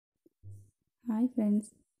Hi friends,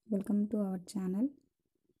 welcome to our channel.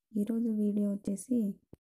 ఈరోజు video వచ్చేసి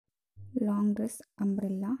long dress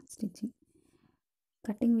umbrella stitching.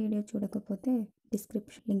 Cutting video చూడకపోతే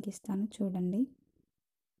description link ఇస్తాను, చూడండి.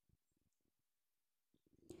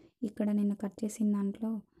 ఇక్కడ నేను కట్ చేసిన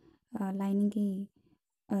దాంట్లో లైనింగ్కి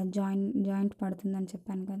జాయింట్ పడుతుందని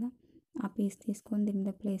చెప్పాను కదా, ఆ పీస్ తీసుకొని దీని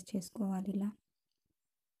మీద ప్లేస్ చేసుకోవాలి. ఇలా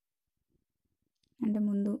అంటే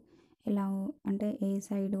ముందు ఎలా అంటే ఏ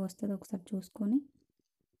సైడ్ వస్తుందో ఒకసారి చూసుకొని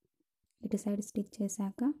ఇటు సైడ్ స్టిచ్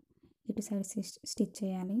చేశాక ఇటు సైడ్ స్టిచ్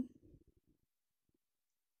చేయాలి.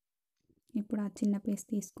 ఇప్పుడు ఆ చిన్న పీస్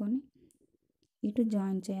తీసుకొని ఇటు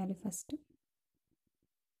జాయిన్ చేయాలి ఫస్ట్.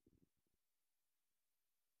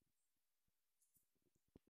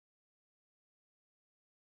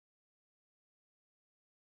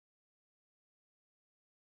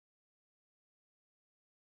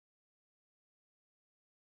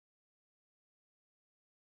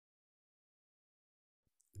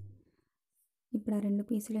 ఇప్పుడు ఆ రెండు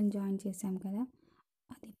పీసులను జాయిన్ చేసాం కదా,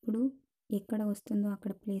 అది ఇప్పుడు ఎక్కడ వస్తుందో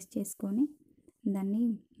అక్కడ ప్లేస్ చేసుకొని దాన్ని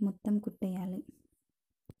మొత్తం కుట్టేయాలి.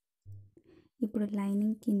 ఇప్పుడు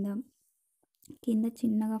లైనింగ్ కింద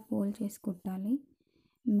చిన్నగా ఫోల్డ్ చేసి కుట్టాలి.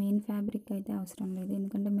 మెయిన్ ఫ్యాబ్రిక్ అయితే అవసరం లేదు,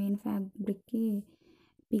 ఎందుకంటే మెయిన్ ఫ్యాబ్రిక్కి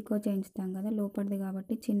పీకో చేయించుతాం కదా లోపలిది,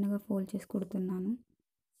 కాబట్టి చిన్నగా ఫోల్డ్ చేసి కుడుతున్నాను.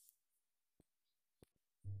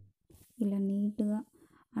 ఇలా నీట్గా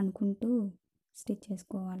అనుకుంటూ స్టిచ్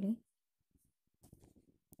చేసుకోవాలి.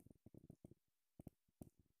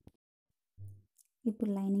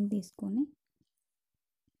 ఇప్పుడు లైనింగ్ తీసుకొని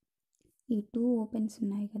ఈ 2 ఓపెన్స్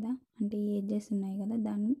ఉన్నాయి కదా, అంటే ఈ ఎడ్జెస్ ఉన్నాయి కదా,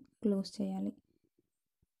 దాన్ని క్లోజ్ చేయాలి.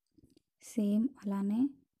 సేమ్ అలానే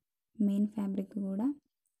మెయిన్ ఫ్యాబ్రిక్ కూడా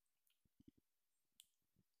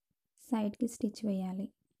సైడ్కి స్టిచ్ వేయాలి.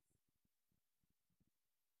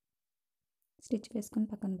 స్టిచ్ వేసుకొని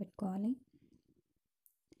పక్కన పెట్టుకోవాలి.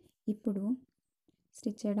 ఇప్పుడు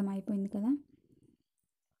స్టిచ్ చేయడం అయిపోయింది కదా,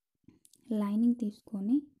 లైనింగ్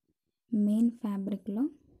తీసుకొని మెయిన్ ఫ్యాబ్రిక్లో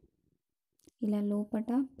ఇలా లోపట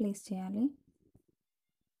ప్లేస్ చేయాలి.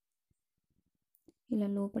 ఇలా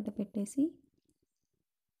లోపట పెట్టేసి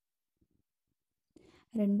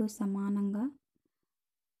రెండు సమానంగా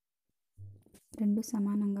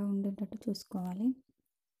ఉండేటట్టు చూసుకోవాలి.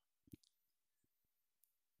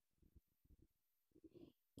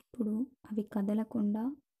 ఇప్పుడు అవి కదలకుండా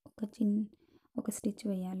ఒక స్టిచ్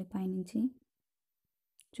వేయాలి పైనుంచి.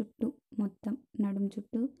 చుట్టూ మొత్తం నడుము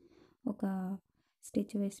చుట్టూ ఒక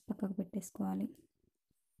స్టిచ్ వేసి పక్కకు పెట్టేసుకోవాలి.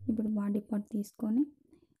 ఇప్పుడు బాడీ పార్ట్ తీసుకొని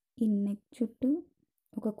ఈ నెక్ చుట్టూ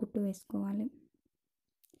ఒక కుట్టు వేసుకోవాలి.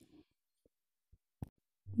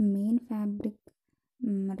 మెయిన్ ఫ్యాబ్రిక్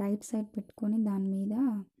రైట్ సైడ్ పెట్టుకొని దాని మీద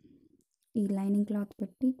ఈ లైనింగ్ క్లాత్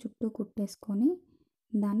పెట్టి చుట్టూ కుట్టేసుకొని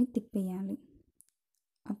దాన్ని తిప్పేయాలి.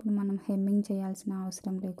 అప్పుడు మనం హెమ్మింగ్ చేయాల్సిన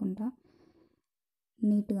అవసరం లేకుండా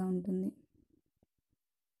నీట్గా ఉంటుంది.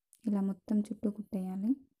 ఇలా మొత్తం చుట్టూ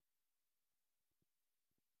కుట్టేయాలి.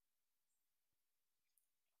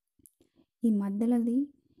 ఈ మధ్యలో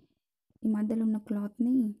ఉన్న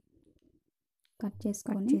క్లాత్ని కట్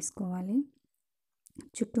చేసుకోవాలి.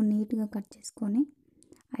 చుట్టూ నీట్గా కట్ చేసుకొని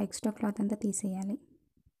ఆ ఎక్స్ట్రా క్లాత్ అంతా తీసేయాలి.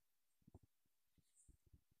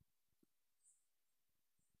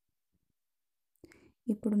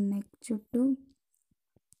 ఇప్పుడు నెక్ చుట్టూ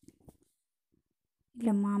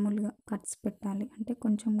ఇలా మామూలుగా కట్స్ పెట్టాలి, అంటే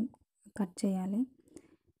కొంచెం కట్ చేయాలి.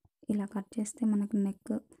 ఇలా కట్ చేస్తే మనకు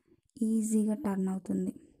నెక్ ఈజీగా టర్న్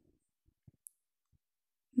అవుతుంది.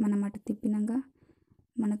 మనం అటు తిప్పినాక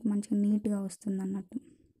మనకు మంచిగా నీట్గా వస్తుంది అన్నట్టు.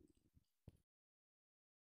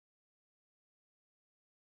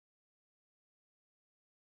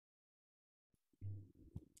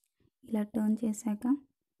 ఇలా టర్న్ చేశాక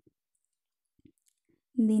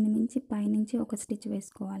దీని నుంచి పైనుంచి ఒక స్టిచ్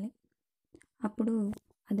వేసుకోవాలి. అప్పుడు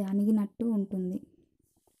అది అణిగినట్టు ఉంటుంది.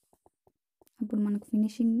 అప్పుడు మనకు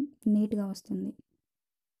ఫినిషింగ్ నీట్గా వస్తుంది.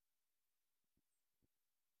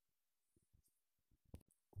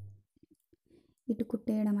 ఇటు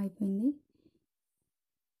కుట్టేయడం అయిపోయింది.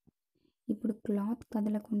 ఇప్పుడు క్లాత్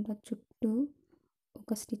కదలకుండా చుట్టూ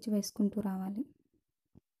ఒక స్టిచ్ వేసుకుంటూ రావాలి.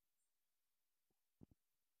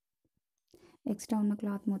 ఎక్స్ట్రా ఉన్న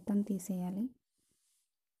క్లాత్ మొత్తం తీసేయాలి.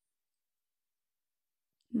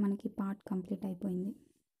 మనకి పార్ట్ కంప్లీట్ అయిపోయింది.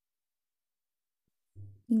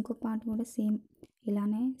 ఇంకో పార్ట్ కూడా సేమ్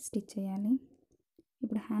ఇలానే స్టిచ్ చేయాలి.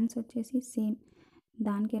 ఇప్పుడు హ్యాండ్స్ వచ్చేసి సేమ్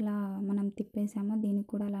దానికి ఎలా మనం తిప్పేసామో దీనికి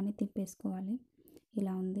కూడా అలానే తిప్పేసుకోవాలి.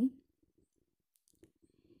 ఇలా ఉంది.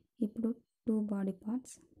 ఇప్పుడు 2 బాడీ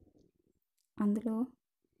పార్ట్స్, అందులో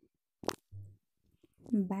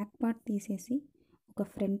బ్యాక్ పార్ట్ తీసేసి ఒక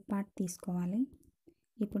ఫ్రంట్ పార్ట్ తీసుకోవాలి.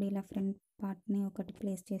 ఇప్పుడు ఇలా ఫ్రంట్ పార్ట్ని ఒకటి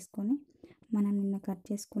ప్లేస్ చేసుకొని మనం నిన్న కట్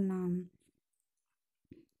చేసుకున్న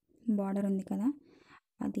బార్డర్ ఉంది కదా,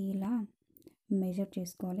 అది ఇలా మెజర్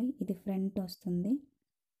చేసుకోవాలి. ఇది ఫ్రంట్ వస్తుంది.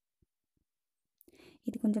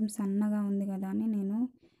 ఇది కొంచెం సన్నగా ఉంది కదా అని నేను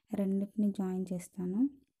రెండింటిని జాయిన్ చేస్తాను.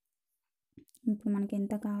 ఇప్పుడు మనకి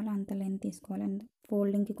ఎంత కావాలో అంత లెంత్ తీసుకోవాలి. అండ్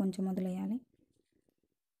ఫోల్డింగ్కి కొంచెం వదిలేయాలి.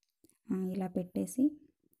 ఇలా పెట్టేసి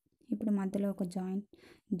ఇప్పుడు మధ్యలో ఒక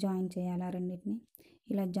జాయిన్ చేయాలి. ఆ రెండింటిని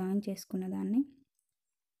ఇలా జాయిన్ చేసుకున్న దాన్ని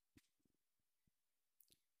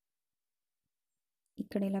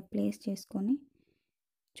ఇక్కడ ఇలా ప్లేస్ చేసుకొని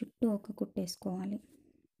చుట్టూ ఒక కుట్టేసుకోవాలి.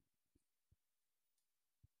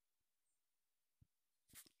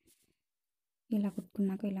 ఇలా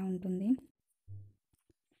కుట్టుకున్నాక ఇలా ఉంటుంది.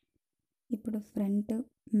 ఇప్పుడు ఫ్రంట్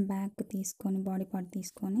బ్యాక్ తీసుకొని బాడీ పార్ట్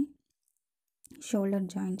తీసుకొని షోల్డర్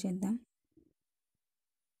జాయిన్ చేద్దాం.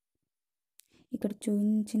 ఇక్కడ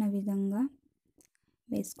చూపించిన విధంగా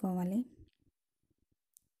వేసుకోవాలి.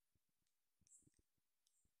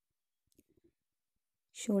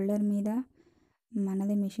 షోల్డర్ మీద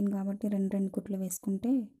మనది మిషన్ కాబట్టి రెండు కుట్లు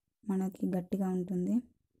వేసుకుంటే మనకి గట్టిగా ఉంటుంది.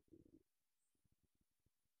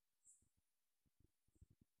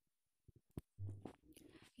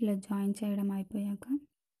 ఇలా జాయిన్ చేయడం అయిపోయాక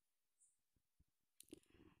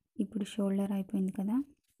ఇప్పుడు షోల్డర్ అయిపోయింది కదా,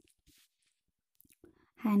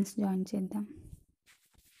 హ్యాండ్స్ జాయిన్ చేద్దాం.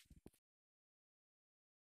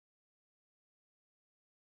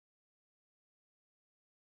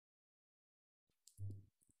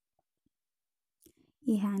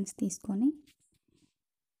 ఈ హ్యాండ్స్ తీసుకొని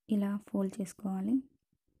ఇలా ఫోల్డ్ చేసుకోవాలి.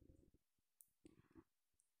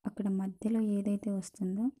 అక్కడ మధ్యలో ఏదైతే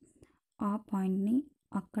వస్తుందో ఆ పాయింట్ని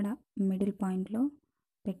అక్కడ మిడిల్ పాయింట్లో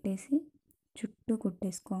పెట్టేసి చుట్టూ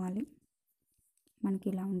కుట్టేసుకోవాలి. మనకి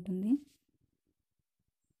ఇలా ఉంటుంది.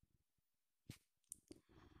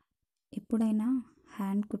 ఎప్పుడైనా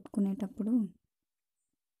హ్యాండ్ కుట్టుకునేటప్పుడు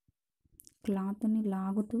క్లాత్ని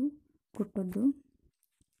లాగుతూ కుట్టొద్దు.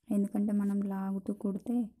 ఎందుకంటే మనం లాగుతూ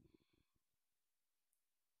కుడితే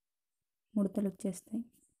ముడతలు వచ్చేస్తాయి.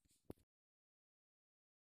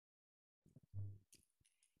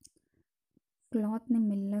 క్లాత్ని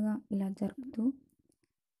మెల్లగా ఇలా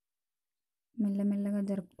మెల్లమెల్లగా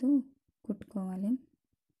జరుపుతూ కుట్టుకోవాలి.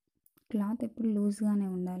 క్లాత్ ఎప్పుడు లూజ్గానే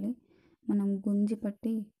ఉండాలి. మనం గుంజి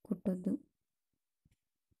పట్టి కుట్టొద్దు.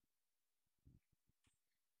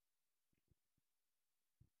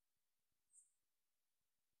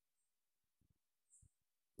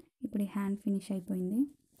 ఇప్పుడు ఈ హ్యాండ్ ఫినిష్ అయిపోయింది.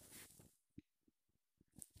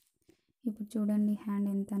 ఇప్పుడు చూడండి హ్యాండ్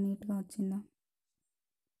ఎంత నీట్గా వచ్చిందో.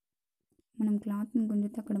 మనం క్లాత్ని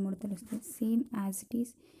గుంజితే అక్కడ ముడతలు వస్తాయి. సేమ్ యాజ్ ఇట్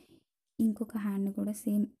ఈస్ ఇంకొక హ్యాండ్ కూడా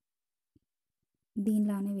సేమ్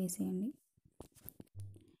దీనిలానే వేసేయండి.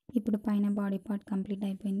 ఇప్పుడు పైన బాడీ పార్ట్ కంప్లీట్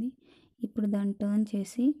అయిపోయింది. ఇప్పుడు దాన్ని టర్న్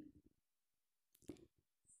చేసి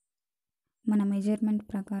మన మెజర్మెంట్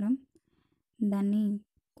ప్రకారం దాన్ని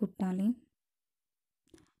కుట్టాలి.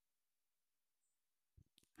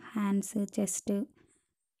 హ్యాండ్స్, చెస్ట్,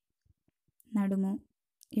 నడుము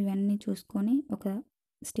ఇవన్నీ చూసుకొని ఒక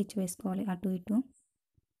స్టిచ్ వేసుకోవాలి అటు ఇటు.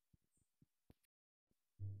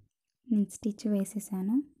 నేను స్టిచ్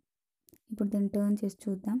వేసేసాను. ఇప్పుడు దాన్ని టర్న్ చేసి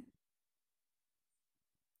చూద్దాం.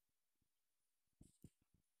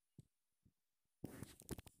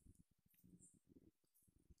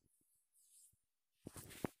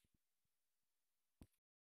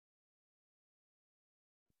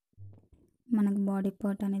 మనకు బాడీ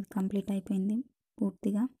పార్ట్ అనేది కంప్లీట్ అయిపోయింది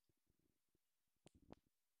పూర్తిగా.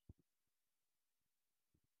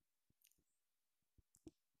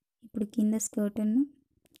 ఇప్పుడు కింద స్కర్ట్ను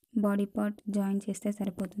బాడీ పార్ట్ జాయిన్ చేస్తే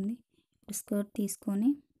సరిపోతుంది. ఇప్పుడు స్కర్ట్ తీసుకొని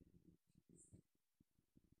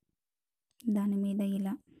దాని మీద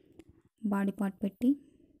ఇలా బాడీ పార్ట్ పెట్టి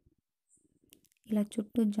ఇలా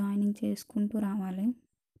చుట్టూ జాయినింగ్ చేసుకుంటూ రావాలి.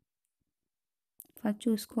 ఫస్ట్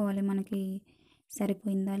చూసుకోవాలి మనకి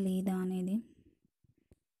సరిపోయిందా లేదా అనేది.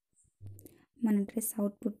 మన డ్రెస్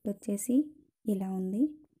అవుట్పుట్ వచ్చేసి ఇలా ఉంది.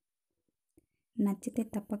 నచ్చితే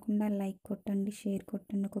తప్పకుండా లైక్ కొట్టండి, షేర్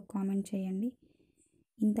కొట్టండి, ఒక కామెంట్ చేయండి.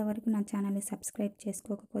 ఇంతవరకు నా ఛానల్ని సబ్స్క్రైబ్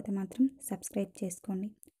చేసుకోకపోతే మాత్రం సబ్స్క్రైబ్ చేసుకోండి.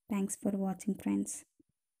 Thanks for watching friends.